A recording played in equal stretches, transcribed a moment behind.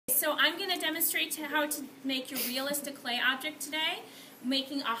demonstrate how to make your realistic clay object today,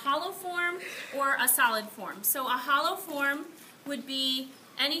 making a hollow form or a solid form. So a hollow form would be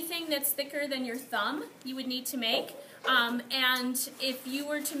anything that's thicker than your thumb you would need to make. And if you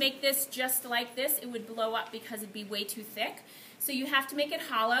were to make this just like this, it would blow up because it'd be way too thick. So you have to make it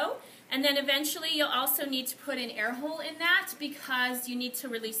hollow, and then eventually you'll also need to put an air hole in that because you need to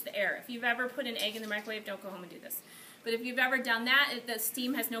release the air. If you've ever put an egg in the microwave, don't go home and do this. But if you've ever done that, the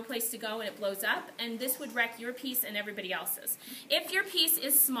steam has no place to go and it blows up, and this would wreck your piece and everybody else's. If your piece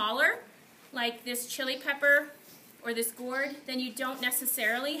is smaller, like this chili pepper or this gourd, then you don't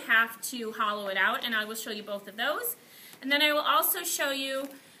necessarily have to hollow it out, and I will show you both of those. And then I will also show you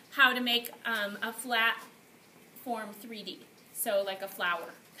how to make a flat form 3D, so like a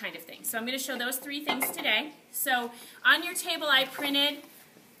flower kind of thing. So I'm going to show those three things today. So on your table I printed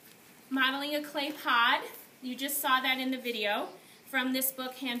modeling a clay pod. You just saw that in the video from this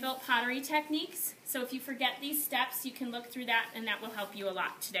book, Hand-Built Pottery Techniques. So if you forget these steps, you can look through that, and that will help you a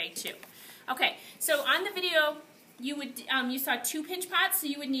lot today too. Okay, so on the video you saw 2 pinch pots, so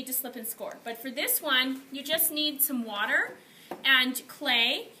you would need to slip and score. But for this one, you just need some water and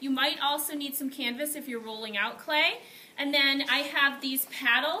clay. You might also need some canvas if you're rolling out clay. And then I have these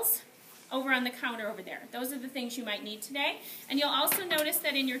paddles over on the counter over there. Those are the things you might need today. And you'll also notice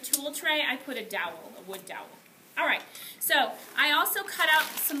that in your tool tray I put a dowel, a wood dowel. Alright, so I also cut out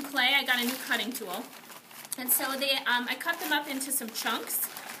some clay. I got a new cutting tool. And so I cut them up into some chunks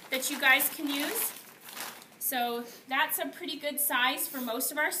that you guys can use. So that's a pretty good size for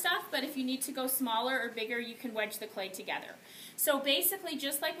most of our stuff, but if you need to go smaller or bigger, you can wedge the clay together. So basically,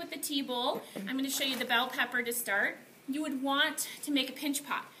 just like with the tea bowl, I'm going to show you the bell pepper to start. You would want to make a pinch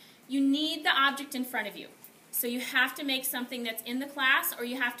pot. You need the object in front of you. So you have to make something that's in the class, or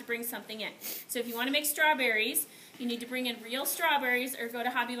you have to bring something in. So if you want to make strawberries, you need to bring in real strawberries or go to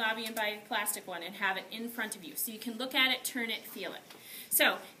Hobby Lobby and buy a plastic one and have it in front of you so you can look at it, turn it, feel it.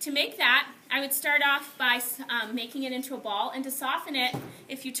 So to make that, I would start off by making it into a ball, and to soften it,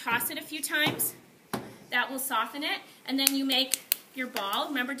 if you toss it a few times, that will soften it, and then you make your ball.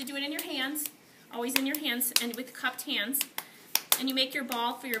 Remember to do it in your hands, always in your hands and with cupped hands, and you make your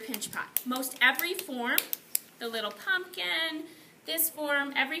ball for your pinch pot. Most every form, the little pumpkin, this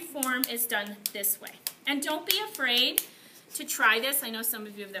form, every form is done this way. And don't be afraid to try this. I know some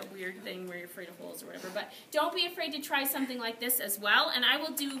of you have that weird thing where you're afraid of holes or whatever, but don't be afraid to try something like this as well, and I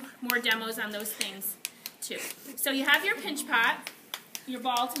will do more demos on those things too. So you have your pinch pot, your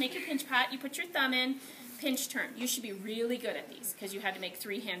ball to make your pinch pot, you put your thumb in, pinch, turn. You should be really good at these because you had to make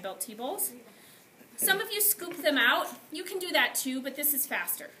 3 hand-built tea bowls. Some of you scoop them out. You can do that too, but this is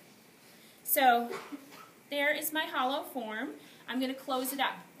faster. So there is my hollow form. I'm going to close it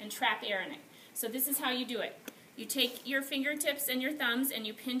up and trap air in it. So this is how you do it. You take your fingertips and your thumbs and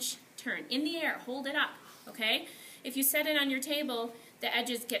you pinch, turn. In the air, hold it up, okay? If you set it on your table, the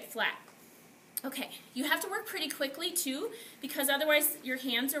edges get flat. Okay, you have to work pretty quickly too, because otherwise your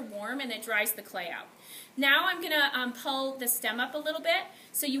hands are warm and it dries the clay out. Now I'm going to pull the stem up a little bit.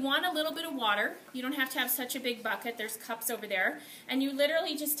 So you want a little bit of water. You don't have to have such a big bucket. There's cups over there. And you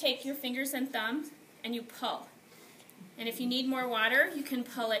literally just take your fingers and thumbs and you pull. And if you need more water, you can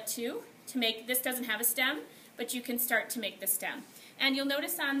pull it too. To make, this doesn't have a stem, but you can start to make the stem. And you'll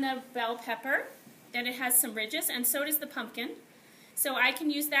notice on the bell pepper that it has some ridges, and so does the pumpkin. So I can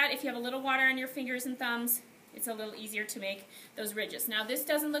use that. If you have a little water on your fingers and thumbs, it's a little easier to make those ridges. Now this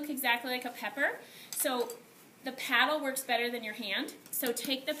doesn't look exactly like a pepper, so the paddle works better than your hand. So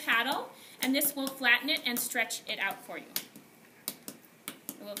take the paddle, and this will flatten it and stretch it out for you.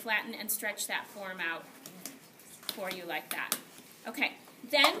 It will flatten and stretch that form out for you like that. Okay,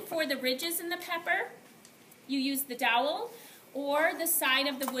 then for the ridges in the pepper, you use the dowel or the side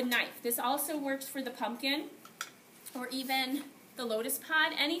of the wood knife. This also works for the pumpkin or even the lotus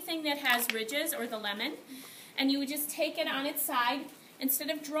pod, anything that has ridges, or the lemon. And you would just take it on its side. Instead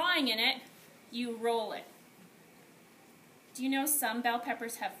of drawing in it, you roll it. Do you know some bell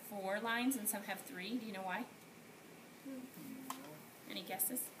peppers have 4 lines and some have 3? Do you know why? Any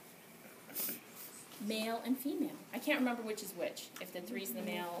guesses? Male and female. I can't remember which is which. If the 3's the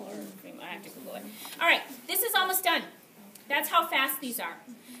male or female, I have to Google it. All right, this is almost done. That's how fast these are.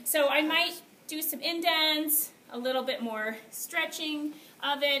 So I might do some indents, a little bit more stretching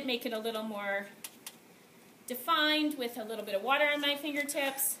of it, make it a little more defined with a little bit of water on my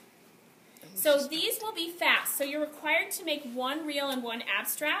fingertips. So these will be fast. So you're required to make 1 real and 1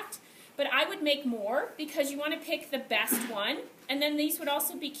 abstract, but I would make more because you want to pick the best one. And then these would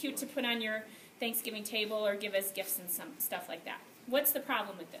also be cute to put on your Thanksgiving table or give as gifts and some stuff like that. What's the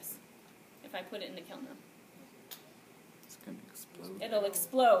problem with this if I put it in the kiln room? It's going to explode. It'll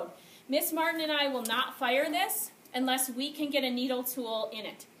explode. Miss Martin and I will not fire this unless we can get a needle tool in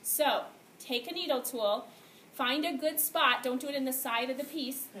it. So take a needle tool, find a good spot, don't do it in the side of the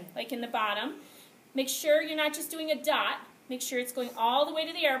piece, like in the bottom. Make sure you're not just doing a dot, make sure it's going all the way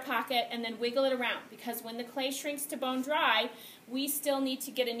to the air pocket and then wiggle it around, because when the clay shrinks to bone dry, we still need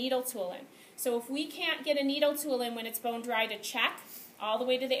to get a needle tool in. So if we can't get a needle tool in when it's bone dry to check all the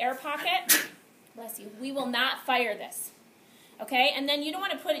way to the air pocket, bless you, we will not fire this. Okay, and then you don't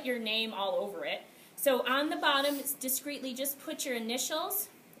want to put your name all over it. So on the bottom, discreetly just put your initials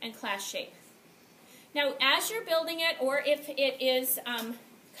and class shape. Now, as you're building it, or if it is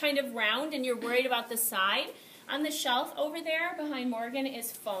kind of round and you're worried about the side, on the shelf over there behind Morgan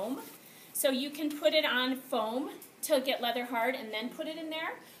is foam. So you can put it on foam to get leather hard and then put it in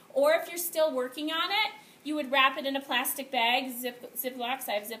there. Or if you're still working on it, you would wrap it in a plastic bag, Ziplocs,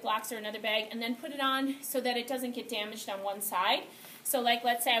 I have Ziplocs or another bag, and then put it on so that it doesn't get damaged on one side. So like,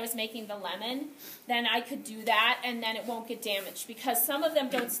 let's say I was making the lemon, then I could do that and then it won't get damaged, because some of them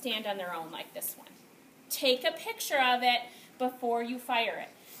don't stand on their own like this one. Take a picture of it before you fire it,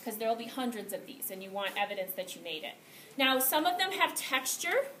 because there will be hundreds of these and you want evidence that you made it. Now, some of them have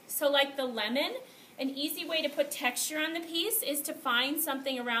texture, so like the lemon, an easy way to put texture on the piece is to find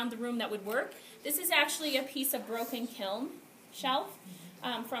something around the room that would work. This is actually a piece of broken kiln shelf.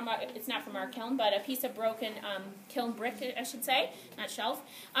 It's not from our kiln, but a piece of broken kiln brick, I should say, not shelf.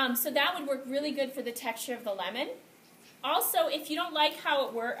 So that would work really good for the texture of the lemon. Also, if you don't like how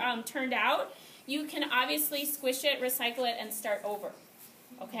it turned out, you can obviously squish it, recycle it, and start over.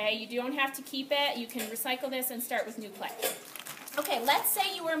 Okay, you don't have to keep it. You can recycle this and start with new clay. Okay, let's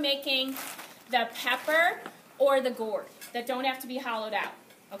say you were making the pepper or the gourd that don't have to be hollowed out.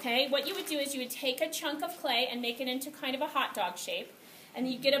 Okay, what you would do is you would take a chunk of clay and make it into kind of a hot dog shape,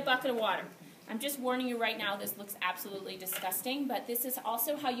 and you get a bucket of water. I'm just warning you right now, this looks absolutely disgusting, but this is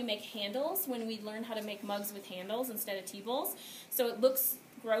also how you make handles when we learn how to make mugs with handles instead of tea bowls. So it looks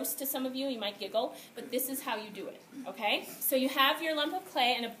gross to some of you, you might giggle, but this is how you do it, okay? So you have your lump of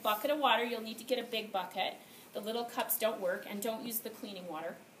clay and a bucket of water. You'll need to get a big bucket. The little cups don't work, and don't use the cleaning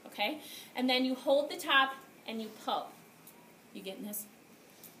water, okay? And then you hold the top and you pull. You getting this?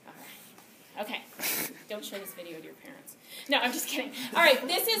 All right. Okay. Don't show this video to your parents. No, I'm just kidding. All right,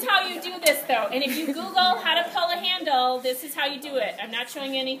 this is how you do this, though. And if you Google how to pull a handle, this is how you do it. I'm not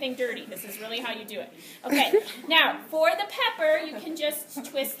showing you anything dirty. This is really how you do it. Okay, now, for the pepper, you can just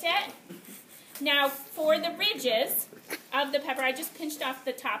twist it. Now, for the ridges of the pepper, I just pinched off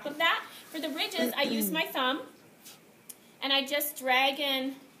the top of that. For the ridges, I use my thumb, and I just drag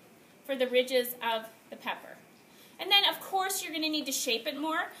in for the ridges of the pepper. And then, of course, you're going to need to shape it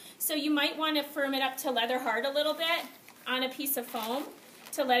more. So you might want to firm it up to leather hard a little bit on a piece of foam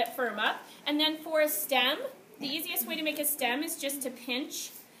to let it firm up. And then for a stem, the easiest way to make a stem is just to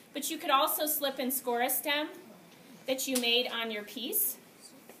pinch. But you could also slip and score a stem that you made on your piece.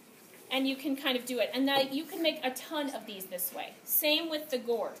 And you can kind of do it. And now you can make a ton of these this way. Same with the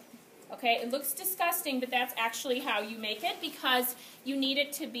gourd. Okay, it looks disgusting, but that's actually how you make it, because you need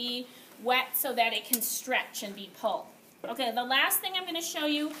it to be wet so that it can stretch and be pulled. Okay, the last thing I'm going to show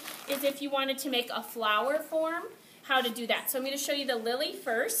you is if you wanted to make a flower form, how to do that. So I'm going to show you the lily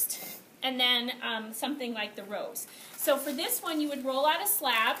first, and then something like the rose. So for this one, you would roll out a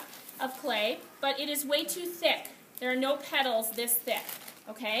slab of clay, but it is way too thick. There are no petals this thick.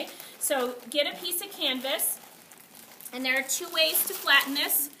 Okay, so get a piece of canvas, and there are two ways to flatten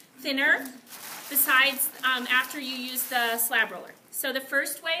this thinner besides after you use the slab roller. So the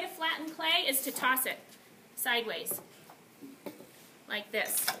first way to flatten clay is to toss it sideways, like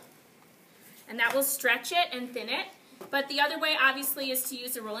this. And that will stretch it and thin it. But the other way, obviously, is to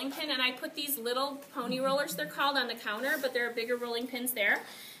use a rolling pin. And I put these little pony rollers, they're called, on the counter, but there are bigger rolling pins there.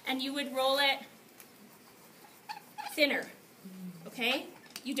 And you would roll it thinner, okay?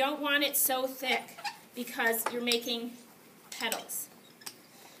 You don't want it so thick because you're making petals.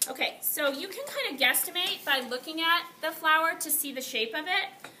 Okay, so you can kind of guesstimate by looking at the flower to see the shape of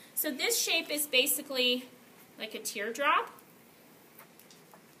it. So this shape is basically like a teardrop.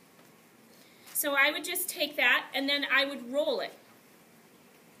 So I would just take that and then I would roll it.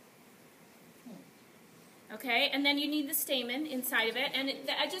 Okay, and then you need the stamen inside of it, and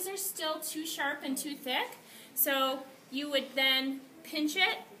the edges are still too sharp and too thick. So you would then pinch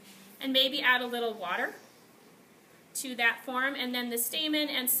it and maybe add a little water to that form, and then the stamen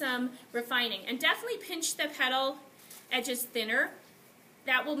and some refining. And definitely pinch the petal edges thinner.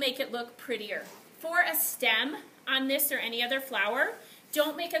 That will make it look prettier. For a stem on this or any other flower,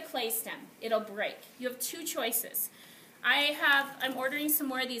 don't make a clay stem. It'll break. You have two choices. I'm ordering some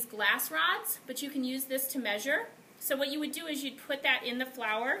more of these glass rods, but you can use this to measure. So what you would do is you'd put that in the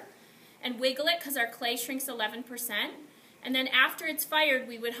flower, and wiggle it because our clay shrinks 11%. And then after it's fired,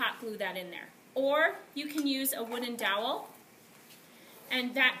 we would hot glue that in there. Or you can use a wooden dowel,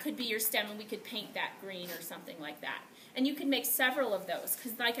 and that could be your stem, and we could paint that green or something like that. And you can make several of those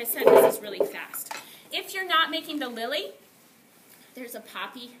because, like I said, this is really fast. If you're not making the lily, there's a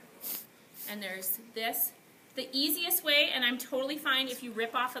poppy, and there's this. The easiest way, and I'm totally fine if you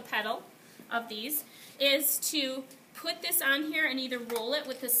rip off a petal of these, is to put this on here and either roll it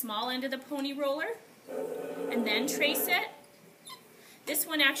with the small end of the pony roller and then trace it. This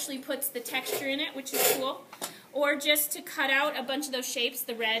one actually puts the texture in it, which is cool. Or just to cut out a bunch of those shapes.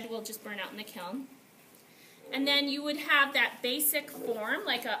 The red will just burn out in the kiln. And then you would have that basic form,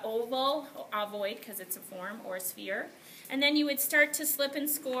 like an oval, ovoid because it's a form, or a sphere. And then you would start to slip and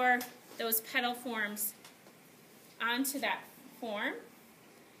score those petal forms onto that form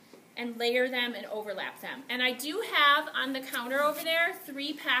and layer them and overlap them. And I do have on the counter over there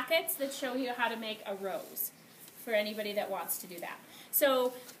 3 packets that show you how to make a rose for anybody that wants to do that.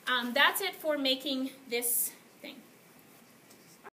 So that's it for making this thing.